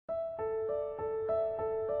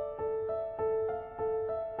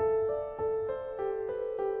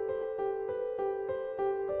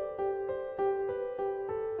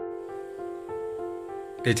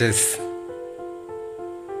Teachers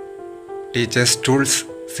tools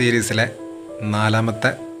സീരീസിലെ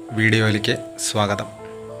 4ാമത്തെ വീഡിയോയിലേക്ക് സ്വാഗതം.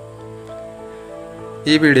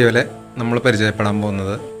 ഈ വീഡിയോയിൽ നമ്മൾ പരിചയപ്പെടാൻ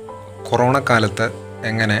പോകുന്നത് കൊറോണ കാലത്ത്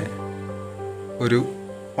എങ്ങനെ ഒരു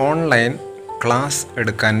ഓൺലൈൻ ക്ലാസ്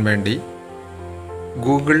എടുക്കാൻ വേണ്ടി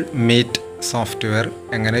ഗൂഗിൾ മീറ്റ് സോഫ്റ്റ്വെയർ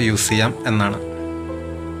എങ്ങനെ യൂസ് ചെയ്യാം എന്നാണ്.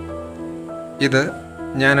 ഇത്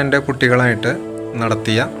ഞാൻ എൻ്റെ കുട്ടികളായിട്ട്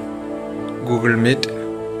നടത്തിയ ഗൂഗിൾ മീറ്റ്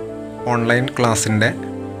ഓൺലൈൻ ക്ലാസ്സിൻ്റെ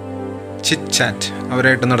ചിറ്റ് ചാറ്റ്,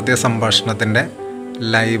 അവരായിട്ട് നടത്തിയ സംഭാഷണത്തിൻ്റെ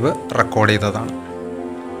ലൈവ് റെക്കോർഡ് ചെയ്തതാണ്.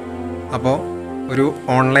 അപ്പോൾ ഒരു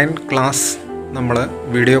ഓൺലൈൻ ക്ലാസ് നമ്മൾ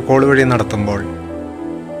വീഡിയോ കോൾ വഴി നടത്തുമ്പോൾ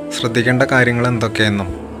ശ്രദ്ധിക്കേണ്ട കാര്യങ്ങൾ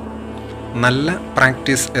എന്തൊക്കെയെന്നും നല്ല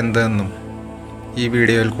പ്രാക്ടീസ് എന്തെന്നും ഈ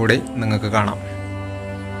വീഡിയോയിൽ കൂടി നിങ്ങൾക്ക് കാണാം.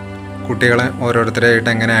 കുട്ടികളെ ഓരോരുത്തരായിട്ട്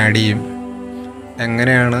എങ്ങനെ ആഡ് ചെയ്യും,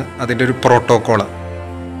 എങ്ങനെയാണ് അതിൻ്റെ ഒരു പ്രോട്ടോക്കോൾ,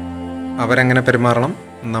 അവരെങ്ങനെ പെരുമാറണം,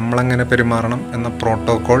 നമ്മളെങ്ങനെ പെരുമാറണം എന്ന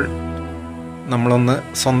പ്രോട്ടോക്കോൾ നമ്മളൊന്ന്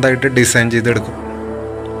സ്വന്തമായിട്ട് ഡിസൈൻ ചെയ്തെടുക്കും.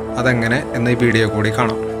 അതെങ്ങനെ എന്ന് ഈ വീഡിയോ കൂടി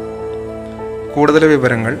കാണാം. കൂടുതൽ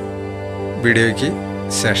വിവരങ്ങൾ വീഡിയോയ്ക്ക്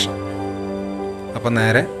ശേഷം. അപ്പോൾ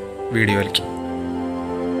നേരെ വീഡിയോയിലേക്ക്.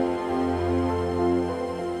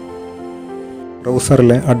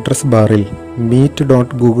 ബ്രൗസറിലെ അഡ്രസ് ബാറിൽ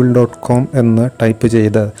meet.google.com എന്ന് ടൈപ്പ്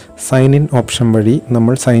ചെയ്ത് സൈൻ ഇൻ ഓപ്ഷൻ വഴി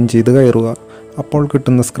നമ്മൾ സൈൻ ചെയ്ത് കയറുക. അപ്പോൾ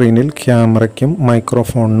കിട്ടുന്ന സ്ക്രീനിൽ ക്യാമറയ്ക്കും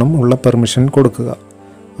മൈക്രോഫോണിനും ഉള്ള പെർമിഷൻ കൊടുക്കുക.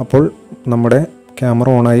 അപ്പോൾ നമ്മുടെ ക്യാമറ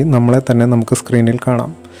ഓണായി നമ്മളെ തന്നെ നമുക്ക് സ്ക്രീനിൽ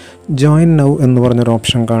കാണാം. ജോയിൻ നൗ എന്ന് പറഞ്ഞൊരു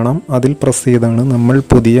ഓപ്ഷൻ കാണാം. അതിൽ പ്രസ് ചെയ്താണ് നമ്മൾ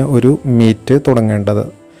പുതിയ ഒരു മീറ്റ് തുടങ്ങേണ്ടത്.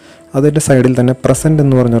 അതിൻ്റെ സൈഡിൽ തന്നെ പ്രസൻറ്റ്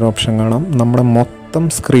എന്ന് പറഞ്ഞൊരു ഓപ്ഷൻ കാണാം. നമ്മുടെ മൊത്തം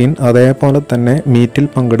സ്ക്രീൻ അതേപോലെ തന്നെ മീറ്റിൽ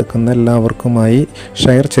പങ്കെടുക്കുന്ന എല്ലാവർക്കുമായി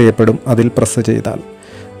ഷെയർ ചെയ്യപ്പെടും അതിൽ പ്രസ് ചെയ്താൽ.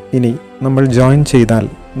 ഇനി നമ്മൾ ജോയിൻ ചെയ്താൽ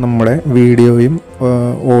നമ്മുടെ വീഡിയോയും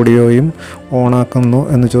ഓഡിയോയും ഓണാക്കുന്നു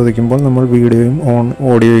എന്ന് ചോദിക്കുമ്പോൾ നമ്മൾ വീഡിയോയും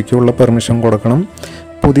ഓഡിയോയ്ക്കുള്ള പെർമിഷൻ കൊടുക്കണം.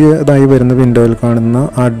 പുതിയതായി വരുന്ന വിൻഡോയിൽ കാണുന്ന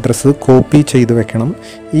അഡ്രസ്സ് കോപ്പി ചെയ്ത് വെക്കണം.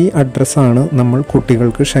 ഈ അഡ്രസ്സാണ് നമ്മൾ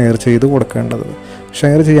കുട്ടികൾക്ക് ഷെയർ ചെയ്ത് കൊടുക്കേണ്ടത്.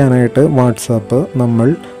 ഷെയർ ചെയ്യാനായിട്ട് വാട്സാപ്പ് നമ്മൾ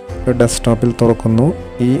ഡെസ്ക്ടോപ്പിൽ തുറക്കുന്നു.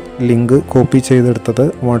 ഈ ലിങ്ക് കോപ്പി ചെയ്തെടുത്തത്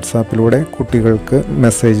വാട്സാപ്പിലൂടെ കുട്ടികൾക്ക്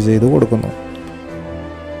മെസ്സേജ് ചെയ്ത് കൊടുക്കുന്നു.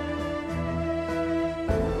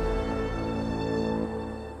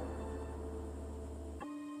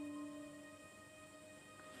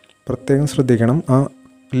 പ്രത്യേകം ശ്രദ്ധിക്കണം, ആ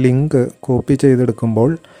ലിങ്ക് കോപ്പി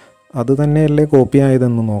ചെയ്തെടുക്കുമ്പോൾ അത് തന്നെയല്ലേ കോപ്പി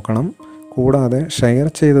ആയതെന്ന് നോക്കണം. കൂടാതെ ഷെയർ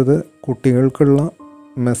ചെയ്തത് കുട്ടികൾക്കുള്ള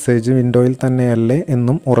മെസ്സേജ് വിൻഡോയിൽ തന്നെയല്ലേ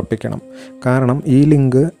എന്നും ഉറപ്പിക്കണം. കാരണം ഈ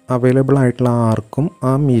ലിങ്ക് അവൈലബിൾ ആയിട്ടുള്ള ആർക്കും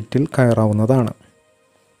ആ മീറ്റിൽ കയറാവുന്നതാണ്.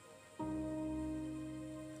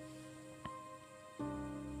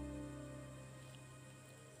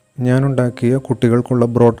 ഞാനുണ്ടാക്കിയ കുട്ടികൾക്കുള്ള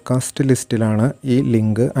ബ്രോഡ്കാസ്റ്റ് ലിസ്റ്റിലാണ് ഈ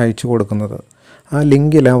ലിങ്ക് അയച്ചു കൊടുക്കുന്നത്. ആ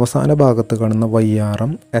ലിങ്കിലെ അവസാന ഭാഗത്ത് കാണുന്ന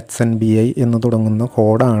YRM HNBI എന്ന് തുടങ്ങുന്ന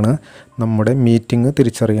കോഡാണ് നമ്മുടെ മീറ്റിംഗ്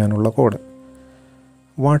തിരിച്ചറിയാനുള്ള കോഡ്.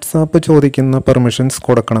 വാട്സാപ്പ് ചോദിക്കുന്ന പെർമിഷൻസ്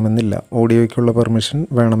കൊടുക്കണമെന്നില്ല. ഓഡിയോയ്ക്കുള്ള പെർമിഷൻ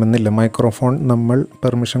വേണമെന്നില്ല. മൈക്രോഫോൺ നമ്മൾ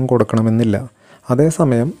പെർമിഷൻ കൊടുക്കണമെന്നില്ല.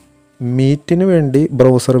 അതേസമയം മീറ്റിന് വേണ്ടി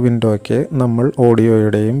ബ്രൗസർ വിൻഡോയ്ക്ക് നമ്മൾ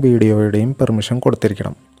ഓഡിയോയുടെയും വീഡിയോയുടെയും പെർമിഷൻ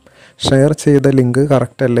കൊടുത്തിരിക്കണം. ഷെയർ ചെയ്ത ലിങ്ക്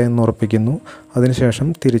കറക്റ്റ് അല്ലേ എന്ന് ഉറപ്പിക്കുന്നു. അതിനുശേഷം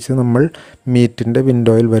തിരിച്ച് നമ്മൾ മീറ്റിൻ്റെ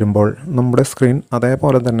വിൻഡോയിൽ വരുമ്പോൾ നമ്മുടെ സ്ക്രീൻ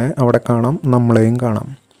അതേപോലെ തന്നെ അവിടെ കാണാം, നമ്മളെയും കാണാം.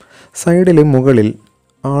 സൈഡിൽ മുകളിൽ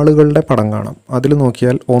ആളുകളുടെ പടം കാണാം. അതിൽ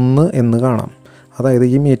നോക്കിയാൽ 1 എന്ന് കാണാം. അതായത്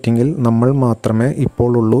ഈ മീറ്റിങ്ങിൽ നമ്മൾ മാത്രമേ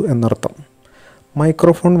ഇപ്പോൾ ഉള്ളൂ എന്നർത്ഥം.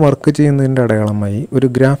 മൈക്രോഫോൺ വർക്ക് ചെയ്യുന്നതിൻ്റെ അടയാളമായി ഒരു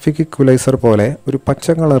ഗ്രാഫിക് ഇക്വലൈസർ പോലെ ഒരു പച്ച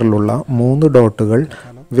കളറിലുള്ള 3 ഡോട്ടുകൾ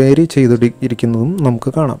വേരി ചെയ്തിരിക്കുന്നതും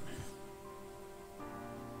നമുക്ക് കാണാം.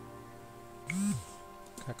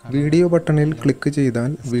 വീഡിയോ ബട്ടണിൽ ക്ലിക്ക്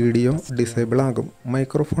ചെയ്താൽ വീഡിയോ ഡിസേബിൾ ആകും.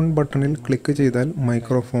 മൈക്രോഫോൺ ബട്ടണിൽ ക്ലിക്ക് ചെയ്താൽ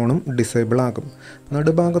മൈക്രോഫോണും ഡിസേബിൾ ആകും.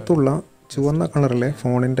 നടുഭാഗത്തുള്ള ചുവന്ന കളറിലെ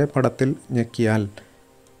ഫോണിൻ്റെ പടത്തിൽ ഞെക്കിയാൽ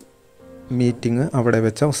മീറ്റിംഗ് അവിടെ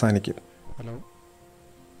വെച്ച് അവസാനിക്കും.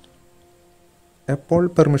 എപ്പോൾ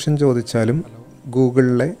പെർമിഷൻ ചോദിച്ചാലും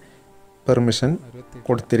ഗൂഗിളിലെ പെർമിഷൻ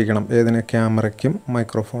കൊടുത്തിരിക്കണം. ഏതിന്? ക്യാമറയ്ക്കും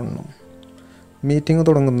മൈക്രോഫോണിനും. മീറ്റിംഗ്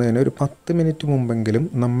തുടങ്ങുന്നതിന് ഒരു 10 മിനിറ്റ് മുമ്പെങ്കിലും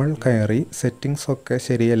നമ്മൾ കയറി സെറ്റിങ്സ് ഒക്കെ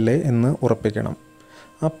ശരിയല്ലേ എന്ന് ഉറപ്പിക്കണം.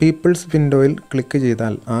 ആ പീപ്പിൾസ് വിൻഡോയിൽ ക്ലിക്ക്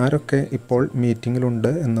ചെയ്താൽ ആരൊക്കെ ഇപ്പോൾ മീറ്റിങ്ങിലുണ്ട്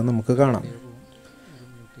എന്ന് നമുക്ക് കാണാം.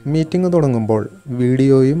 മീറ്റിംഗ് തുടങ്ങുമ്പോൾ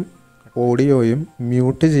വീഡിയോയും ഓഡിയോയും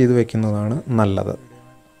മ്യൂട്ട് ചെയ്ത് വയ്ക്കുന്നതാണ് നല്ലത്.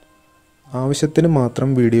 ആവശ്യത്തിന് മാത്രം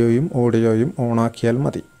വീഡിയോയും ഓഡിയോയും ഓണാക്കിയാൽ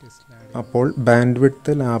മതി. അപ്പോൾ ബാൻഡ്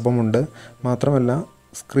വിഡ്ത്ത് ലാഭമുണ്ട്. മാത്രമല്ല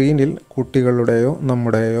സ്ക്രീനിൽ കുട്ടികളുടെയോ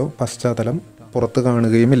നമ്മുടെയോ പശ്ചാത്തലം പുറത്ത്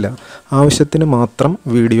കാണുകയുമില്ല. ആവശ്യത്തിന് മാത്രം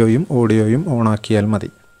വീഡിയോയും ഓഡിയോയും ഓണാക്കിയാൽ മതി.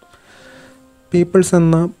 പീപ്പിൾസ്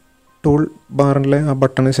എന്ന ടൂൾ ബാറിലെ ആ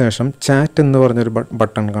ബട്ടണിന് ശേഷം ചാറ്റ് എന്ന് പറഞ്ഞൊരു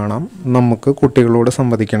ബട്ടൺ കാണാം. നമുക്ക് കുട്ടികളോട്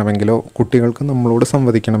സംവദിക്കണമെങ്കിലോ കുട്ടികൾക്ക് നമ്മളോട്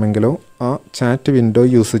സംവദിക്കണമെങ്കിലോ ആ ചാറ്റ് വിൻഡോ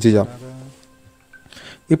യൂസ് ചെയ്യാം.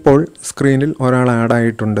 ഇപ്പോൾ സ്ക്രീനിൽ ഒരാൾ ആഡ്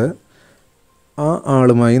ആയിട്ടുണ്ട്. ആ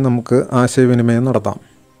ആളുമായി നമുക്ക് ആശയവിനിമയം നടത്താം.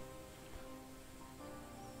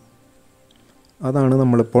 അതാണ്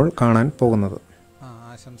നമ്മളിപ്പോൾ കാണാൻ പോകുന്നത്.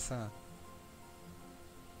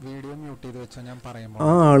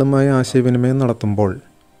 ആ ആളുമായി ആശയവിനിമയം നടത്തുമ്പോൾ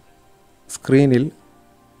സ്ക്രീനിൽ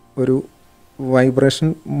ഒരു വൈബ്രേഷൻ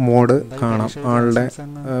മോഡ് കാണാം. ആളുടെ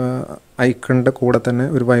ഐക്കണിൻ്റെ കൂടെ തന്നെ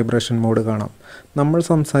ഒരു വൈബ്രേഷൻ മോഡ് കാണാം. നമ്മൾ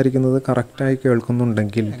സംസാരിക്കുന്നത് കറക്റ്റായി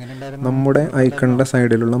കേൾക്കുന്നുണ്ടെങ്കിൽ നമ്മുടെ ഐക്കണിൻ്റെ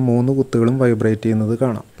സൈഡിലുള്ള 3 കുത്തുകളും വൈബ്രേറ്റ് ചെയ്യുന്നത്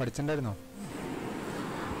കാണാം.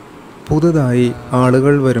 പുതുതായി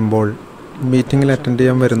ആളുകൾ വരുമ്പോൾ മീറ്റിങ്ങിൽ അറ്റൻഡ്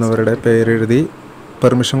ചെയ്യാൻ വരുന്നവരുടെ പേരെഴുതി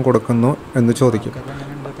പെർമിഷൻ കൊടുക്കുന്നു എന്ന് ചോദിക്കും.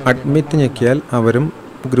 അഡ്മിറ്റ് ഞെക്കിയാൽ അവരും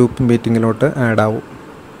ഗ്രൂപ്പ് മീറ്റിങ്ങിലോട്ട് ആഡ് ആവും.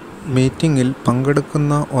 മീറ്റിങ്ങിൽ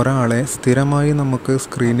പങ്കെടുക്കുന്ന ഒരാളെ സ്ഥിരമായി നമുക്ക്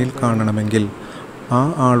സ്ക്രീനിൽ കാണണമെങ്കിൽ ആ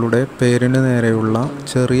ആളുടെ പേരിന് നേരെയുള്ള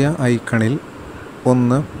ചെറിയ ഐക്കണിൽ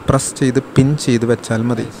ഒന്ന് പ്രസ് ചെയ്ത് പിൻ ചെയ്ത് വെച്ചാൽ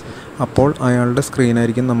മതി. അപ്പോൾ അയാളുടെ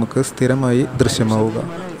സ്ക്രീനായിരിക്കും നമുക്ക് സ്ഥിരമായി ദൃശ്യമാവുക.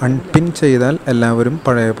 അൺപിൻ ചെയ്താൽ എല്ലാവരും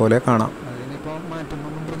പഴയ പോലെ കാണാം.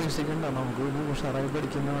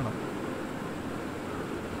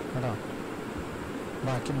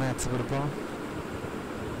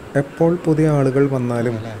 എപ്പോൾ പുതിയ ആളുകൾ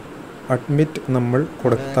വന്നാലും അഡ്മിറ്റ് നമ്മൾ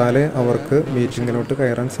കൊടുത്താലേ അവർക്ക് മീറ്റിങ്ങിലോട്ട്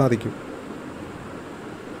കയറാൻ സാധിക്കും.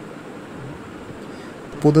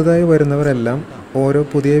 പുതുതായി വരുന്നവരെല്ലാം ഓരോ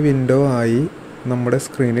പുതിയ വിൻഡോ ആയി നമ്മുടെ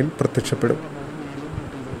സ്ക്രീനിൽ പ്രത്യക്ഷപ്പെടും.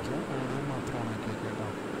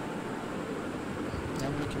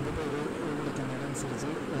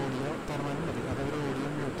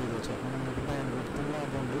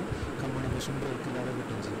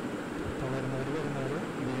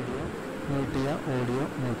 ഓഡിയോ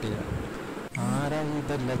മ്യൂട്ട് ചെയ്യുക. ആരാ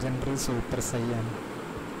ഇത് ലെജൻഡറി സൂപ്പർ സൈൻ?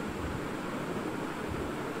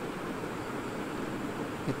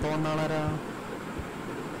 ഇപ്പോൾ ഒന്നാളാരാ?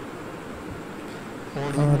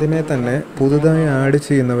 ആദ്യമേ തന്നെ പുതുതായി ആഡ്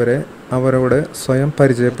ചെയ്യുന്നവരെ അവരോട് സ്വയം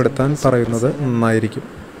പരിചയപ്പെടുത്താൻ പറയുന്നത് നന്നായിരിക്കും.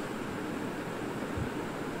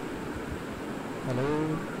 ഹലോ,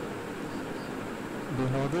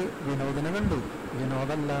 വിനോദിനെ കണ്ടു.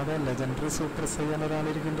 വിനോദല്ലാതെ ലെജൻഡറി സൂപ്പർ സൈൻ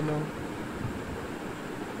ഒരാളിരിക്കുന്നുണ്ടല്ലോ.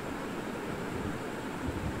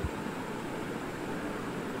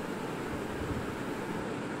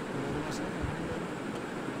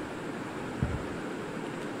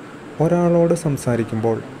 ഒരാളോട്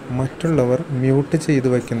സംസാരിക്കുമ്പോൾ മറ്റുള്ളവർ മ്യൂട്ട് ചെയ്തു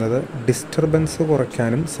വയ്ക്കുന്നത് ഡിസ്റ്റർബൻസ്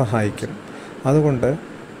കുറയ്ക്കാനും സഹായിക്കും. അതുകൊണ്ട്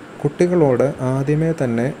കുട്ടികളോട് ആദ്യമേ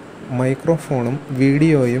തന്നെ മൈക്രോഫോണും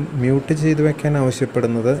വീഡിയോയും മ്യൂട്ട് ചെയ്തു വയ്ക്കാൻ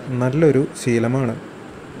ആവശ്യപ്പെടുന്നത് നല്ലൊരു ശീലമാണ്.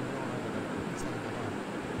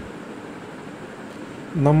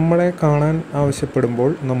 നമ്മളെ കാണാൻ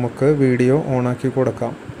ആവശ്യപ്പെടുമ്പോൾ നമുക്ക് വീഡിയോ ഓണാക്കി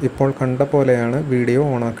കൊടുക്കാം. ഇപ്പോൾ കണ്ട പോലെയാണ് വീഡിയോ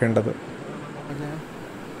ഓണാക്കേണ്ടത്.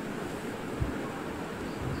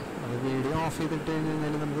 വീഡിയോ ഓഫ് ചെയ്തിട്ട്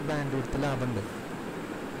കഴിഞ്ഞാൽ നമുക്ക് ബാൻഡ് വിഡ്ത്ത് ലാഭമുണ്ട്.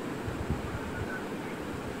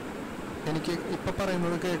 എനിക്ക് ഇപ്പം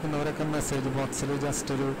പറയുന്നത് കേൾക്കുന്നവരൊക്കെ മെസ്സേജ് ബോക്സിൽ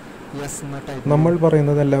ജസ്റ്റ് ഒരു യെസ് എന്ന ടൈപ്പ്. നമ്മൾ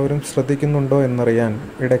പറയുന്നത് എല്ലാവരും ശ്രദ്ധിക്കുന്നുണ്ടോ എന്നറിയാൻ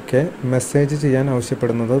ഇടയ്ക്ക് മെസ്സേജ് ചെയ്യാൻ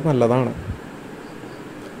ആവശ്യപ്പെടുന്നത് നല്ലതാണ്.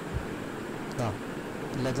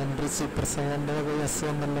 ലെജൻഡറി സൂപ്പർ സൈൻ്റെ വക യെസ്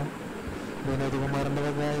വന്നല്ലോ, വിനോദ് കുമാറിൻ്റെ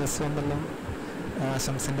വക യെസ് വന്നല്ലോ,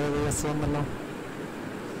 ആശംസിൻ്റെ വക യെസ് വന്നല്ലോ.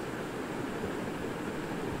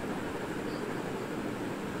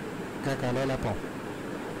 കേൾക്കാലോ അല്ലേ? അപ്പോൾ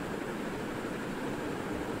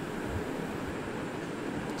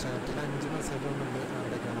ചാറ്റിൽ 5 മെസ്സേജ് ഒന്നുണ്ട്.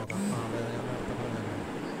 അവിടേക്കാണ് നോക്കാം. അതെ, ഞാൻ നേരത്തെ പറഞ്ഞല്ലോ.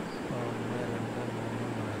 1 2 3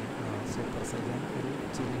 4 സൂപ്പർ സൈൻ ഒരു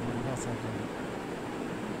ചിരി കൂടി പാസ്സാക്കിയിട്ടുണ്ട്.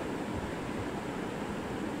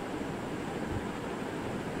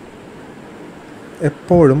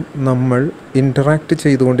 എപ്പോഴും നമ്മൾ ഇൻറ്ററാക്റ്റ്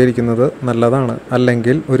ചെയ്തുകൊണ്ടിരിക്കുന്നത് നല്ലതാണ്.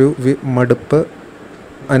 അല്ലെങ്കിൽ ഒരു മടുപ്പ്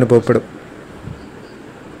അനുഭവപ്പെടും.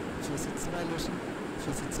 ഫിസിക്സ്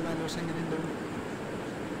വാല്യൂഷൻ എങ്ങനെയുണ്ട്?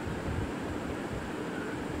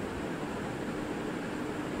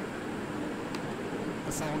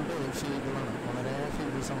 സൗണ്ട് ഫീബിളാണ്, വളരെ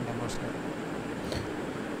ഫീബിൾ സൗണ്ടാണ് പക്ഷേ.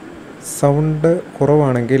 സൗണ്ട്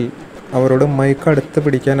കുറവാണെങ്കിൽ അവരോട് മൈക്ക് അടുത്ത്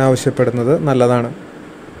പിടിക്കാൻ ആവശ്യപ്പെടുന്നത് നല്ലതാണ്.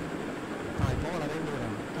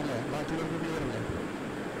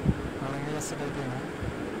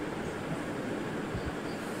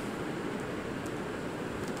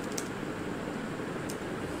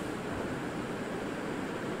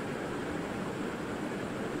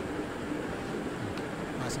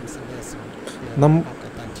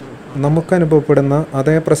 നമുക്കനുഭവപ്പെടുന്ന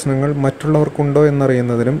അതേ പ്രശ്നങ്ങൾ മറ്റുള്ളവർക്കുണ്ടോ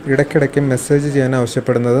എന്നറിയുന്നതിനും ഇടയ്ക്കിടയ്ക്ക് മെസ്സേജ് ചെയ്യാൻ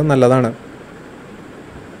ആവശ്യപ്പെടുന്നത് നല്ലതാണ്.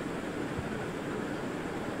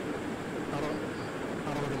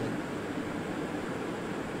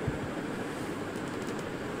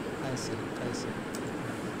 ശരി അത് ശരി.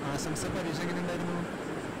 ആശംസ. പരീക്ഷ എങ്ങനെ ഉണ്ടായിരുന്നു?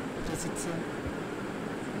 ഫിസിക്സ്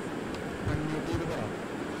അൺമ്യൂട്ട് ചെയ്ത് പറ.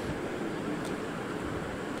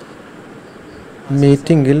 ആശംസ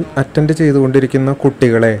മീറ്റിംഗിൽ ഉണ്ടോ? അറ്റൻഡ് ചെയ്തുകൊണ്ടിരിക്കുന്ന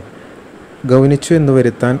കുട്ടികളെ ഗൗനിച്ചു എന്ന്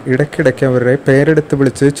വരുത്താൻ ഇടയ്ക്കിടയ്ക്ക് അവരുടെ പേരെടുത്ത്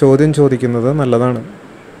വിളിച്ച് ചോദ്യം ചോദിക്കുന്നത് നല്ലതാണ്.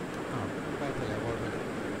 ആ കുഴപ്പമില്ല കുഴപ്പമില്ല.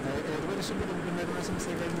 ഏത് പരീക്ഷ ബുദ്ധിമുട്ടുണ്ടായിരുന്നു ആശംസ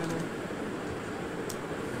കഴിഞ്ഞാൽ?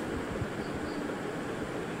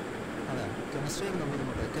 അതെ, കെമിസ്ട്രി ആയിരുന്നു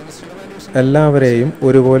ബുദ്ധിമുട്ട്. കെമിസ്ട്രിയുടെ വാല്യൂഷൻ എല്ലാവരെയും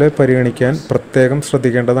ഒരുപോലെ പരിഗണിക്കാൻ പ്രത്യേകം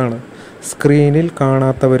ശ്രദ്ധിക്കേണ്ടതാണ്. സ്ക്രീനിൽ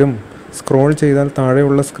കാണാത്തവരും സ്ക്രോൾ ചെയ്താൽ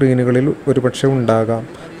താഴെയുള്ള സ്ക്രീനുകളിൽ ഒരുപക്ഷെ ഉണ്ടാകാം.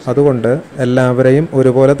 അതുകൊണ്ട് എല്ലാവരെയും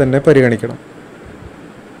ഒരുപോലെ തന്നെ പരിഗണിക്കണം.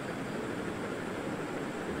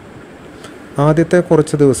 ആദ്യത്തെ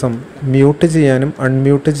കുറച്ച് ദിവസം മ്യൂട്ട് ചെയ്യാനും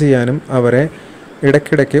അൺമ്യൂട്ട് ചെയ്യാനും അവരെ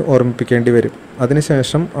ഇടയ്ക്കിടയ്ക്ക് ഓർമ്മിപ്പിക്കേണ്ടി വരും.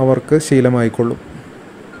 അതിനുശേഷം അവർക്ക് ശീലമായിക്കൊള്ളും.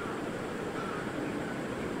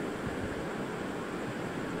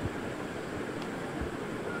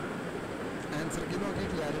 ആൻസർ കീ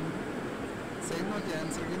നോക്കിയിട്ടില്ല ആരും? സെയിം നോക്കിയാ?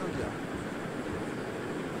 ആൻസർ കീ നോക്കിയാ?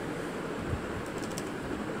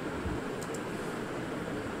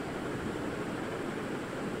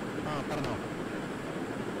 ആ പറഞ്ഞോ.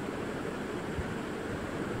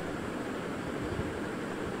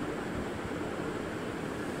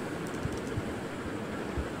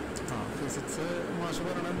 ആ ഫിസിക്സ് മാഷ്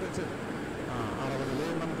പറയണെന്ന് വെച്ച് 60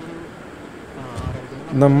 നമുക്കൊരു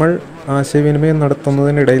 60 നമ്മൾ ആശയവിനിമയം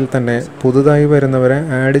നടത്തുന്നതിനിടയിൽ തന്നെ പുതുതായി വരുന്നവരെ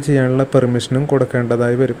ആഡ് ചെയ്യാനുള്ള പെർമിഷനും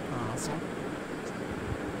കൊടുക്കേണ്ടതായി വരും.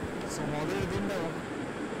 സുമോദ് എഴുതിണ്ടാവും.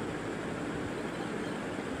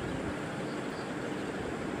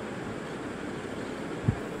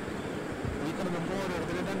 ഈ കണ്ട് നമുക്ക്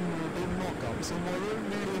ഓരോരുത്തരായിട്ട് അൺമ്യൂട്ട് ചെയ്ത് നോക്കാം. സുമോദ്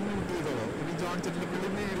നേരിയ മ്യൂട്ട് ചെയ്തോളൂ. ഇനി ജോൺ ചിറ്റിലപ്പള്ളി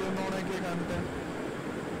നേരിയ ഒന്ന് ഓണാക്കിയ കാണിട്ടെ.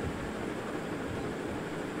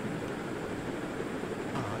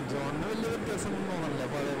 ജോണിന് വലിയ വ്യത്യാസമൊന്നും തോന്നണില്ല.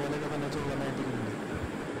 പഴയ പോലെയൊക്കെ തന്നെ ചുള്ളനായിട്ടിരിക്കുന്നുണ്ട്.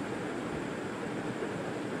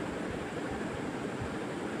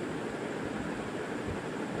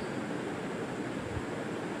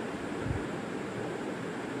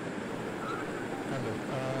 ഹലോ,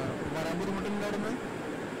 വരാൻ ബുദ്ധിമുട്ടുണ്ടായിരുന്നു?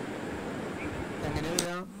 എങ്ങനെയാ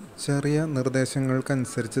വരിക? ചെറിയ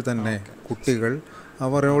നിർദ്ദേശങ്ങൾക്കനുസരിച്ച് തന്നെ കുട്ടികൾ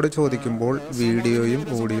അവരോട് ചോദിക്കുമ്പോൾ വീഡിയോയും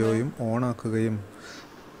ഓഡിയോയും ഓണാക്കുകയും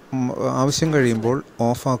ആവശ്യം കഴിയുമ്പോൾ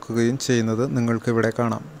ഓഫാക്കുകയും ചെയ്യുന്നത് നിങ്ങൾക്കിവിടെ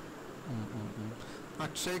കാണാം.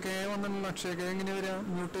 അക്ഷയ്ക്ക് വന്നിട്ടുള്ള അക്ഷയ്ക്ക് എങ്ങനെ വരിക?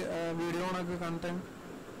 മ്യൂട്ട് വീഡിയോ ഓണാക്കി കാണട്ടെ.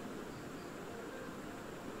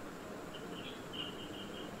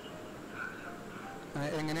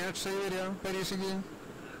 എങ്ങനെയാ അക്ഷയ് വരിക പരീക്ഷയ്ക്ക്?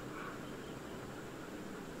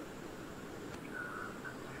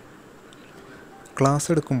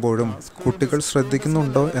 ക്ലാസ് എടുക്കുമ്പോഴും കുട്ടികൾ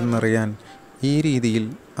ശ്രദ്ധിക്കുന്നുണ്ടോ എന്നറിയാൻ ഈ രീതിയിൽ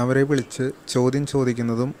അവരെ വിളിച്ച് ചോദ്യം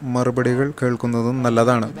ചോദിക്കുന്നതും മറുപടികൾ കേൾക്കുന്നതും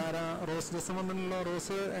നല്ലതാണ്. ഇതാരാ? റോസ് ദിവസം വന്നിട്ടുള്ള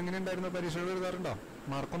റോസ് എങ്ങനെയുണ്ടായിരുന്നു? പരീക്ഷകൾ എഴുതാറുണ്ടോ?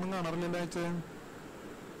 മാർക്കൊന്നും കാണാറില്ല. അയച്ച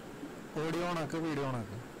ഓഡിയോ ഓണാക്ക്, വീഡിയോ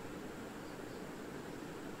ഓണാക്ക്.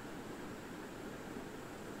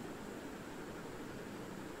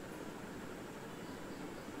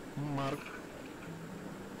 മാർക്ക്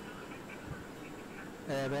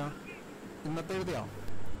ഏതാ? ഇന്നത്തെ എഴുതിയോ?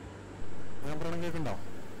 ഞാൻ പറയണം കേൾക്കണ്ടോ?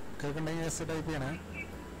 കേൾക്കണ്ടെങ്കിൽ എസ് ടൈപ്പ് ചെയ്യണേ.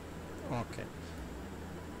 ഓക്കെ.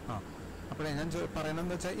 ആ അപ്പോഴേ ഞാൻ പറയുന്നത്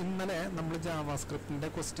എന്താ വെച്ചാൽ, ഇന്നലെ നമ്മൾ ജാവാസ്ക്രിപ്റ്റിൻ്റെ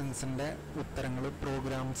ക്വസ്റ്റ്യൻസിൻ്റെ ഉത്തരങ്ങൾ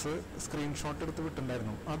പ്രോഗ്രാംസ് സ്ക്രീൻഷോട്ട് എടുത്ത്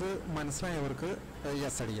വിട്ടിട്ടുണ്ടായിരുന്നു. അത് മനസ്സിലായവർക്ക്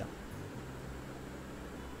യെസ് അടിക്കാം.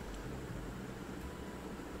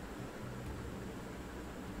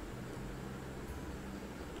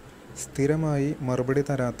 സ്ഥിരമായി മറുപടി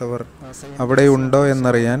തരാത്തവർ അവിടെ ഉണ്ടോ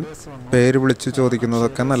എന്നറിയാൻ പേര് വിളിച്ചു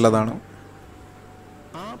ചോദിക്കുന്നതൊക്കെ നല്ലതാണ്.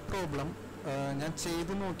 ആ പ്രോബ്ലം ഞാൻ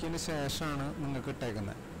ചെയ്ത് നോക്കിയതിന് ശേഷമാണ് നിങ്ങൾക്ക്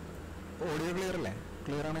ഇട്ടേക്കുന്നത്. ഓഡിയോ ക്ലിയർ അല്ലേ?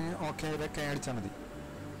 ക്ലിയർ ആണെങ്കിൽ ഓക്കെ ഇതൊക്കെ അടിച്ചാൽ മതി.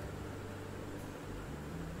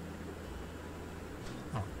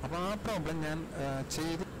 അപ്പോൾ ആ പ്രോബ്ലം ഞാൻ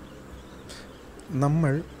ചെയ്ത്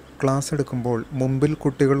നമ്മൾ ക്ലാസ് എടുക്കുമ്പോൾ മുമ്പിൽ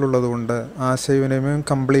കുട്ടികളുള്ളതുകൊണ്ട് ആശയവിനിമയം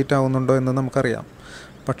കംപ്ലീറ്റ് ആവുന്നുണ്ടോ എന്ന് നമുക്കറിയാം.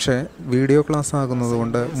 പക്ഷേ വീഡിയോ ക്ലാസ്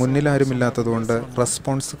ആകുന്നതുകൊണ്ട് മുന്നിലാരുമില്ലാത്തതുകൊണ്ട്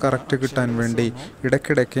റെസ്പോൺസ് കറക്റ്റ് കിട്ടാൻ വേണ്ടി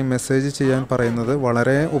ഇടയ്ക്കിടയ്ക്ക് മെസ്സേജ് ചെയ്യാൻ പറയുന്നത്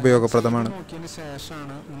വളരെ ഉപയോഗപ്രദമാണ്.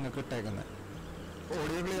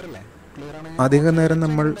 അധിക നേരം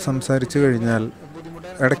നമ്മൾ സംസാരിച്ചു കഴിഞ്ഞാൽ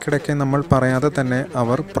ഇടയ്ക്കിടയ്ക്ക് നമ്മൾ പറയാതെ തന്നെ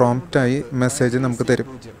അവർ പ്രോംപ്റ്റായി മെസ്സേജ് നമുക്ക് തരും.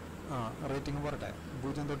 റേറ്റിംഗ് പോരട്ടെ,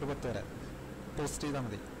 0 തൊട്ട് 10 വരെ പോസ്റ്റ് ചെയ്താൽ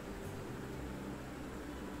മതി.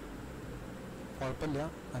 കുഴപ്പമില്ല.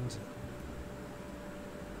 5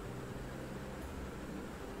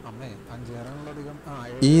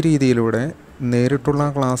 ഈ രീതിയിലൂടെ നേരിട്ടുള്ള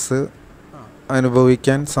ക്ലാസ്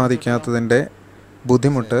അനുഭവിക്കാൻ സാധിക്കാത്തതിൻ്റെ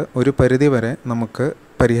ബുദ്ധിമുട്ട് ഒരു പരിധിവരെ നമുക്ക്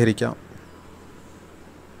പരിഹരിക്കാം.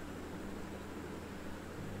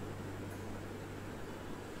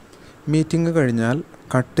 മീറ്റിംഗ് കഴിഞ്ഞാൽ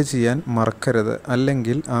കട്ട് ചെയ്യാൻ മറക്കരുത്,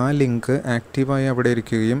 അല്ലെങ്കിൽ ആ ലിങ്ക് ആക്റ്റീവായി അവിടെ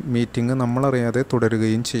ഇരിക്കുകയും മീറ്റിംഗ് നമ്മളറിയാതെ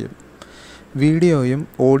തുടരുകയും ചെയ്യും. വീഡിയോയും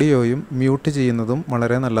ഓഡിയോയും മ്യൂട്ട് ചെയ്യുന്നതും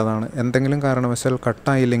വളരെ നല്ലതാണ്. എന്തെങ്കിലും കാരണവശാൽ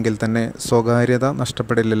കട്ടായില്ലെങ്കിൽ തന്നെ സ്വകാര്യത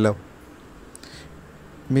നഷ്ടപ്പെടില്ലല്ലോ.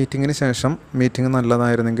 മീറ്റിങ്ങിന് ശേഷം മീറ്റിംഗ്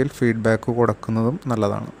നല്ലതായിരുന്നെങ്കിൽ ഫീഡ്ബാക്ക് കൊടുക്കുന്നതും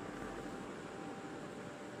നല്ലതാണ്.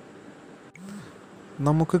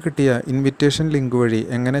 നമുക്ക് കിട്ടിയ ഇൻവിറ്റേഷൻ ലിങ്ക് വഴി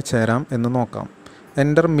എങ്ങനെ ചേരാം എന്ന് നോക്കാം.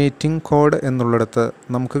 എൻ്റർ മീറ്റിംഗ് കോഡ് എന്നുള്ളിടത്ത്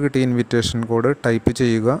നമുക്ക് കിട്ടിയ ഇൻവിറ്റേഷൻ കോഡ് ടൈപ്പ്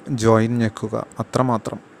ചെയ്യുക, ജോയിൻ ഞെക്കുക,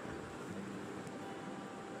 അത്രമാത്രം.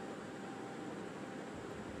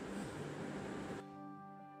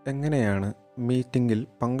 എങ്ങനെയാണ് മീറ്റിങ്ങിൽ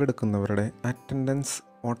പങ്കെടുക്കുന്നവരുടെ അറ്റൻഡൻസ്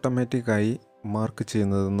ഓട്ടോമാറ്റിക്കായി മാർക്ക്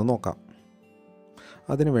ചെയ്യുന്നതെന്ന് നോക്കാം.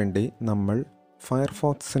 അതിനുവേണ്ടി നമ്മൾ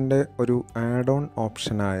ഫയർഫോക്സിൻ്റെ ഒരു add on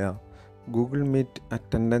ഓപ്ഷനായ Google meet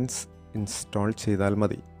attendance install ചെയ്താൽ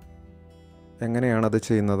മതി. എങ്ങനെയാണത്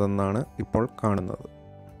ചെയ്യുന്നതെന്നാണ് ഇപ്പോൾ കാണുന്നത്.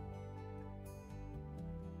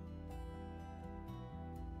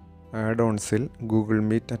 ആഡ് ഓൺസിൽ ഗൂഗിൾ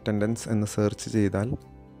മീറ്റ് അറ്റൻഡൻസ് എന്ന് സെർച്ച് ചെയ്താൽ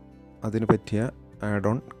അതിന് പറ്റിയ ആഡ്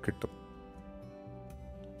ഓൺ കിട്ടും.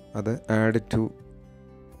 അത് ആഡ് ടു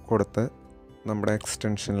കൊടുത്ത് നമ്മുടെ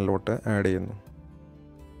എക്സ്റ്റൻഷനിലോട്ട് ആഡ് ചെയ്യുന്നു.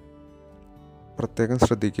 പ്രത്യേകം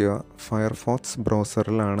ശ്രദ്ധിക്കുക, ഫയർഫോക്സ്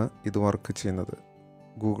ബ്രൗസറിലാണ് ഇത് വർക്ക് ചെയ്യുന്നത്.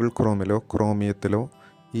 ഗൂഗിൾ ക്രോമിലോ ക്രോമിയത്തിലോ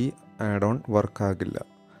ഈ ആഡ് ഓൺ വർക്കാകില്ല.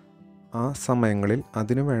 ആ സമയങ്ങളിൽ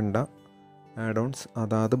അതിനു വേണ്ട ആഡ് ഓൺസ്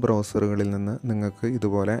അതാത് ബ്രൗസറുകളിൽ നിന്ന് നിങ്ങൾക്ക്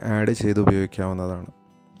ഇതുപോലെ ആഡ് ചെയ്ത് ഉപയോഗിക്കാവുന്നതാണ്.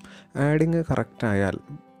 ആഡിങ് കറക്റ്റായാൽ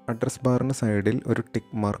അഡ്രസ് ബാറിന് സൈഡിൽ ഒരു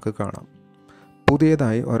ടിക്ക് മാർക്ക് കാണാം.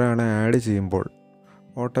 പുതിയതായി ഒരാളെ ആഡ് ചെയ്യുമ്പോൾ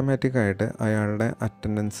ഓട്ടോമാറ്റിക്കായിട്ട് അയാളുടെ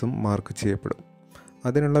അറ്റൻഡൻസും മാർക്ക് ചെയ്യപ്പെടും.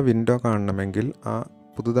 അതിനുള്ള വിൻഡോ കാണണമെങ്കിൽ ആ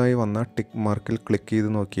പുതുതായി വന്ന ടിക്ക് മാർക്കിൽ ക്ലിക്ക് ചെയ്ത്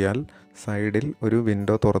നോക്കിയാൽ സൈഡിൽ ഒരു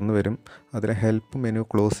വിൻഡോ തുറന്നു വരും. അതിലെ ഹെൽപ്പ് മെനു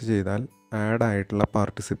ക്ലോസ് ചെയ്താൽ ആഡ് ആയിട്ടുള്ള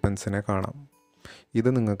പാർട്ടിസിപ്പൻസിനെ കാണാം. ഇത്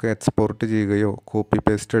നിങ്ങൾക്ക് എക്സ്പോർട്ട് ചെയ്യുകയോ കോപ്പി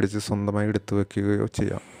പേസ്റ്റ് അടിച്ച് സ്വന്തമായി എടുത്തു വയ്ക്കുകയോ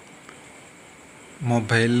ചെയ്യാം.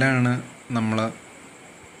 മൊബൈലിലാണ് നമ്മൾ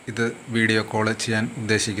ഇത് വീഡിയോ കോൾ ചെയ്യാൻ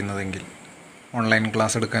ഉദ്ദേശിക്കുന്നതെങ്കിൽ, ഓൺലൈൻ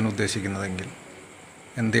ക്ലാസ് എടുക്കാൻ ഉദ്ദേശിക്കുന്നതെങ്കിൽ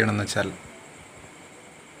എന്ത് ചെയ്യണമെന്ന് വെച്ചാൽ,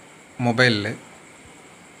 മൊബൈലിൽ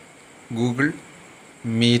ഗൂഗിൾ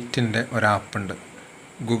മീറ്റിൻ്റെ ഒരാപ്പുണ്ട്.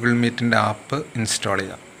 ഗൂഗിൾ മീറ്റിൻ്റെ ആപ്പ് ഇൻസ്റ്റാൾ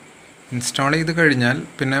ചെയ്യാം. ഇൻസ്റ്റാൾ ചെയ്ത് കഴിഞ്ഞാൽ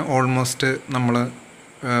പിന്നെ ഓൾമോസ്റ്റ് നമ്മൾ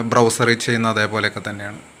ബ്രൗസറിൽ ചെയ്യുന്ന അതേപോലെയൊക്കെ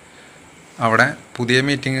തന്നെയാണ്. അവിടെ പുതിയ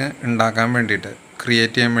മീറ്റിംഗ് ഉണ്ടാക്കാൻ വേണ്ടിയിട്ട്,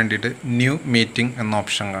 ക്രിയേറ്റ് ചെയ്യാൻ വേണ്ടിയിട്ട് ന്യൂ മീറ്റിംഗ് എന്ന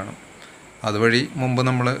ഓപ്ഷൻ കാണും. അതുവഴി മുമ്പ്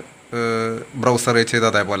നമ്മൾ ബ്രൗസറിൽ ചെയ്ത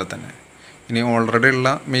അതേപോലെ തന്നെ. ഇനി ഓൾറെഡി ഉള്ള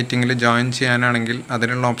മീറ്റിങ്ങിൽ ജോയിൻ ചെയ്യാനാണെങ്കിൽ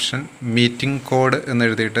അതിനുള്ള ഓപ്ഷൻ മീറ്റിംഗ് കോഡ്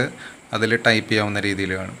എന്നെഴുതിയിട്ട് അതിൽ ടൈപ്പ് ചെയ്യാവുന്ന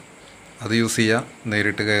രീതിയിൽ കാണും. അത് യൂസ് ചെയ്യുക.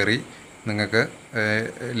 നേരിട്ട് കയറി നിങ്ങൾക്ക്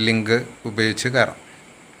ലിങ്ക് ഉപയോഗിച്ച് കയറാം.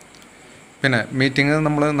 പിന്നെ മീറ്റിംഗ്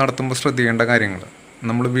നമ്മൾ നടത്തുമ്പോൾ ശ്രദ്ധിക്കേണ്ട കാര്യങ്ങൾ,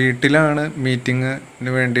 നമ്മൾ വീട്ടിലാണ്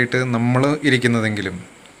മീറ്റിങ്ങിന് വേണ്ടിയിട്ട് നമ്മൾ ഇരിക്കുന്നതെങ്കിലും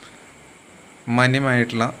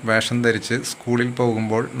മാന്യമായിട്ടുള്ള വേഷം ധരിച്ച് സ്കൂളിൽ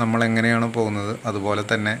പോകുമ്പോൾ നമ്മൾ എങ്ങനെയാണ് പോകുന്നത് അതുപോലെ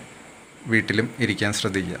തന്നെ വീട്ടിലും ഇരിക്കാൻ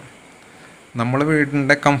ശ്രദ്ധിക്കുക. നമ്മൾ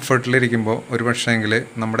വീടിൻ്റെ കംഫർട്ടിലിരിക്കുമ്പോൾ ഒരു പക്ഷേങ്കിൽ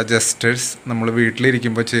നമ്മുടെ ജസ്റ്റേഴ്സ് നമ്മൾ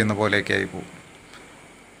വീട്ടിലിരിക്കുമ്പോൾ ചെയ്യുന്ന പോലെയൊക്കെ ആയി പോകും.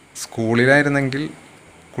 സ്കൂളിലായിരുന്നെങ്കിൽ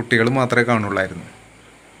കുട്ടികൾ മാത്രമേ കാണുള്ളായിരുന്നു.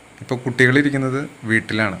 ഇപ്പോൾ കുട്ടികളിരിക്കുന്നത്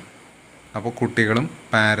വീട്ടിലാണ്. അപ്പോൾ കുട്ടികളും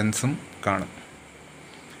പാരൻസും കാണും.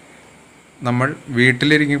 നമ്മൾ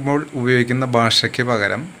വീട്ടിലിരിക്കുമ്പോൾ ഉപയോഗിക്കുന്ന ഭാഷയ്ക്ക്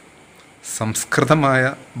പകരം സംസ്കൃതമായ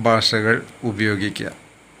ഭാഷകൾ ഉപയോഗിക്കുക.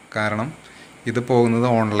 കാരണം ഇത് പോകുന്നത്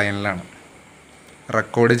ഓൺലൈനിലാണ്.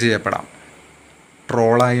 റെക്കോർഡ് ചെയ്യപ്പെടാം,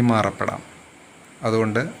 ട്രോളായി മാറപ്പെടാം.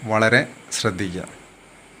 അതുകൊണ്ട് വളരെ ശ്രദ്ധിക്കുക.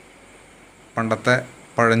 പണ്ടത്തെ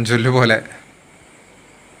പഴഞ്ചൊല്ല് പോലെ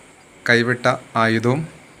കൈവിട്ട ആയുധവും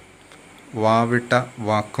വാവിട്ട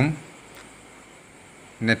വാക്കും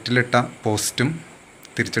നെറ്റിലിട്ട പോസ്റ്റും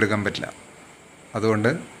തിരിച്ചെടുക്കാൻ പറ്റില്ല. അതുകൊണ്ട്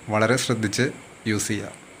വളരെ ശ്രദ്ധിച്ച് യൂസ് ചെയ്യുക.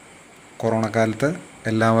 കൊറോണ കാലത്ത്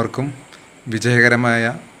എല്ലാവർക്കും വിജയകരമായ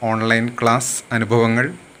ഓൺലൈൻ ക്ലാസ് അനുഭവങ്ങൾ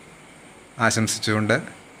ആശംസിച്ചുകൊണ്ട്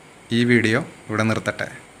ഈ വീഡിയോ ഇവിടെ നിർത്തട്ടെ.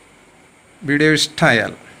 വീഡിയോ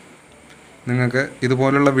ഇഷ്ടമായാൽ നിങ്ങൾക്ക്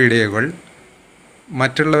ഇതുപോലുള്ള വീഡിയോകൾ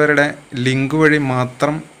മറ്റുള്ളവരുടെ ലിങ്ക് വഴി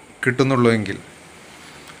മാത്രം കിട്ടുന്നുള്ളൂ എങ്കിൽ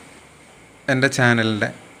എൻ്റെ ചാനലിൻ്റെ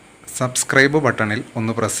സബ്സ്ക്രൈബ് ബട്ടണിൽ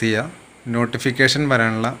ഒന്ന് പ്രസ് ചെയ്യുക. നോട്ടിഫിക്കേഷൻ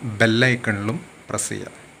വരാനുള്ള ബെല്ലൈക്കണിലും പ്രസ്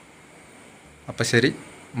ചെയ്യുക. അപ്പോൾ ശരി,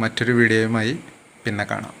 മറ്റൊരു വീഡിയോയുമായി പിന്നെ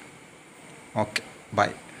കാണാം. Okay, by.